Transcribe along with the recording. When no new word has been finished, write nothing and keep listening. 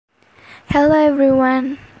Hello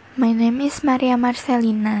everyone, my name is Maria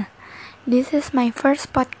Marcelina. This is my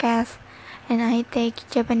first podcast and I take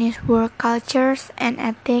Japanese work cultures and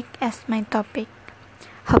ethics as my topic.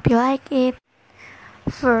 Hope you like it.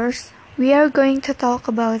 First, we are going to talk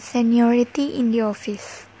about seniority in the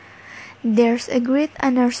office. There's a great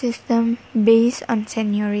honor system based on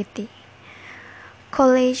seniority.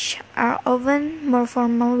 Colleagues are often more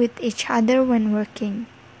formal with each other when working.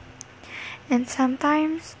 And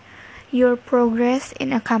sometimes your progress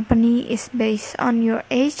in a company is based on your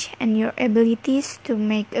age and your abilities to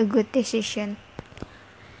make a good decision.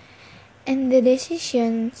 And the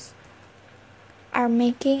decisions are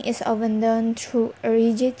making is often done through a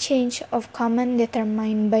rigid change of command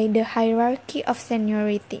determined by the hierarchy of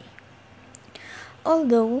seniority.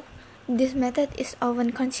 Although this method is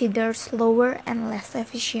often considered slower and less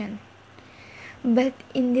efficient. But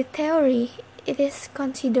in the theory, it is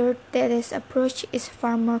considered that this approach is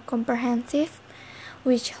far more comprehensive,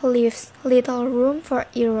 which leaves little room for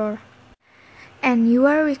error. And you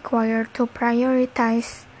are required to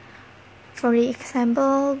prioritize, for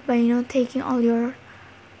example, by not taking all your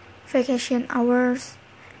vacation hours,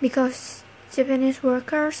 because Japanese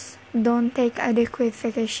workers don't take adequate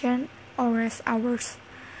vacation or rest hours.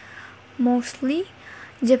 Mostly,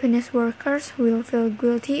 Japanese workers will feel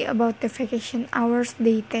guilty about the vacation hours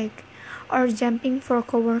they take, or jumping for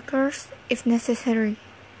coworkers if necessary.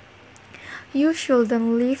 You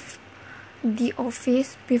shouldn't leave the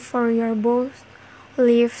office before your boss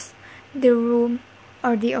leaves the room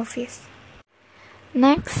or the office.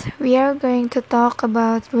 Next, we are going to talk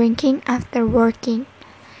about drinking after working.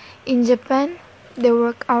 In Japan, the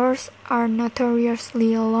work hours are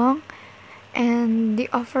notoriously long and the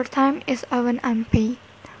overtime is often unpaid.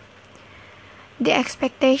 The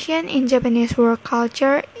expectation in Japanese work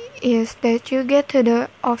culture is that you get to the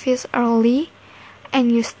office early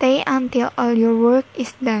and you stay until all your work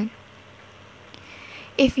is done.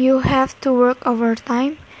 If you have to work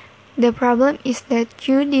overtime, the problem is that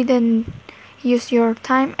you didn't use your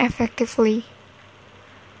time effectively.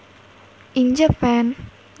 In Japan,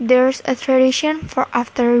 there's a tradition for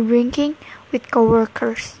after drinking with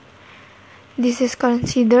coworkers. This is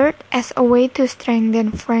considered as a way to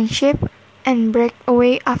strengthen friendship and break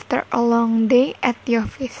away after a long day at the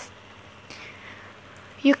office.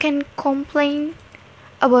 You can complain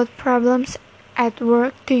about problems at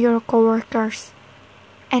work to your coworkers,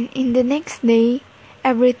 and in the next day,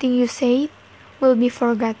 everything you said will be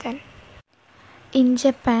forgotten. In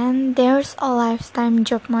Japan, there's a lifetime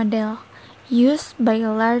job model used by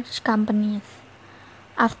large companies.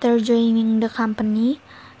 After joining the company,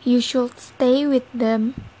 you should stay with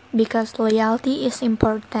them because loyalty is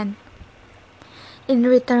important. In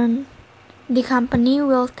return, the company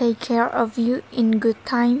will take care of you in good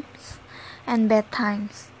times and bad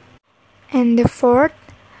times. And the fourth,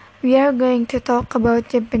 we are going to talk about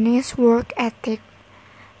Japanese work ethic.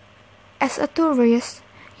 As a tourist,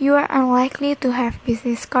 you are unlikely to have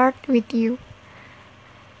business card with you.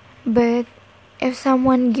 But if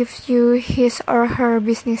someone gives you his or her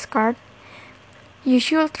business card, you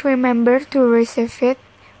should remember to receive it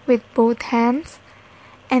with both hands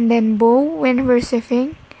and then bow when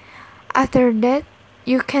receiving. After that,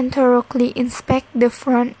 you can thoroughly inspect the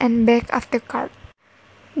front and back of the card.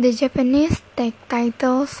 The Japanese take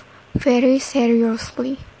titles very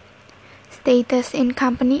seriously. Status in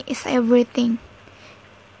company is everything.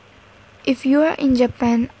 If you are in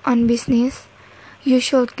Japan on business, you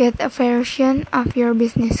should get a version of your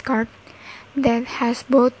business card that has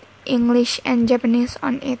both English and Japanese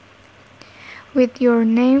on it, with your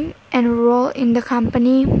name and role in the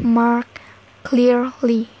company marked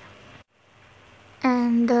clearly.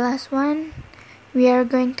 And the last one, we are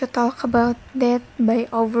going to talk about death by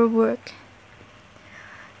overwork.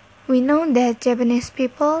 We know that Japanese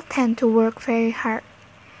people tend to work very hard,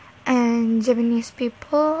 and Japanese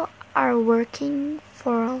people are working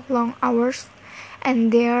for long hours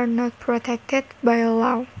and they are not protected by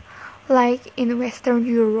law, like in Western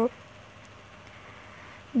Europe.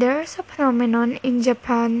 There's a phenomenon in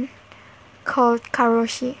Japan called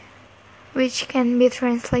karoshi, which can be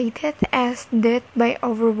translated as death by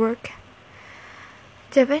overwork.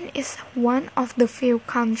 Japan is one of the few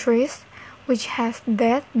countries which has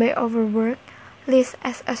death by overwork listed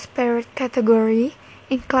as a separate category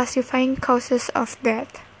in classifying causes of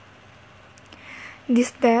death.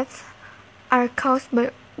 These deaths are caused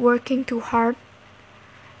by working too hard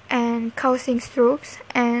and causing strokes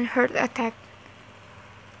and heart attack.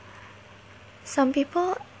 Some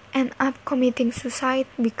people end up committing suicide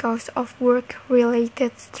because of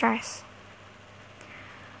work-related stress.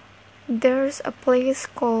 There's a place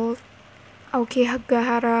called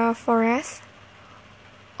Aokigahara Forest,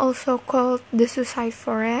 also called the Suicide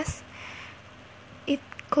Forest. It's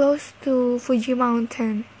close to Fuji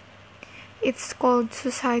Mountain. It's called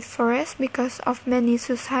Suicide Forest because of many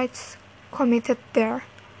suicides committed there.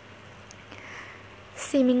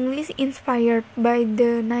 Seemingly inspired by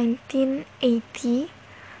the 1980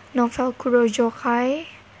 novel Kurojokai,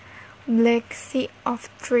 Black Sea of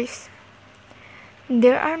Trees.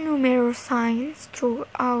 There are numerous signs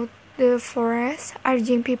throughout the forest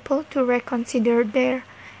urging people to reconsider their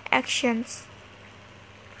actions.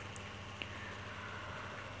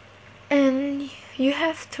 And you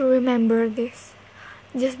have to remember this.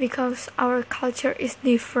 Just because our culture is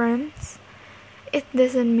different, it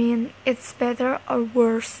doesn't mean it's better or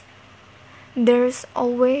worse. There's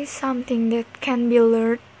always something that can be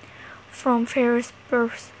learned from various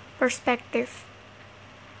perspectives.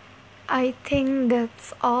 I think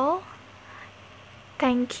that's all.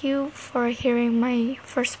 Thank you for hearing my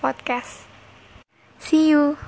first podcast. See you!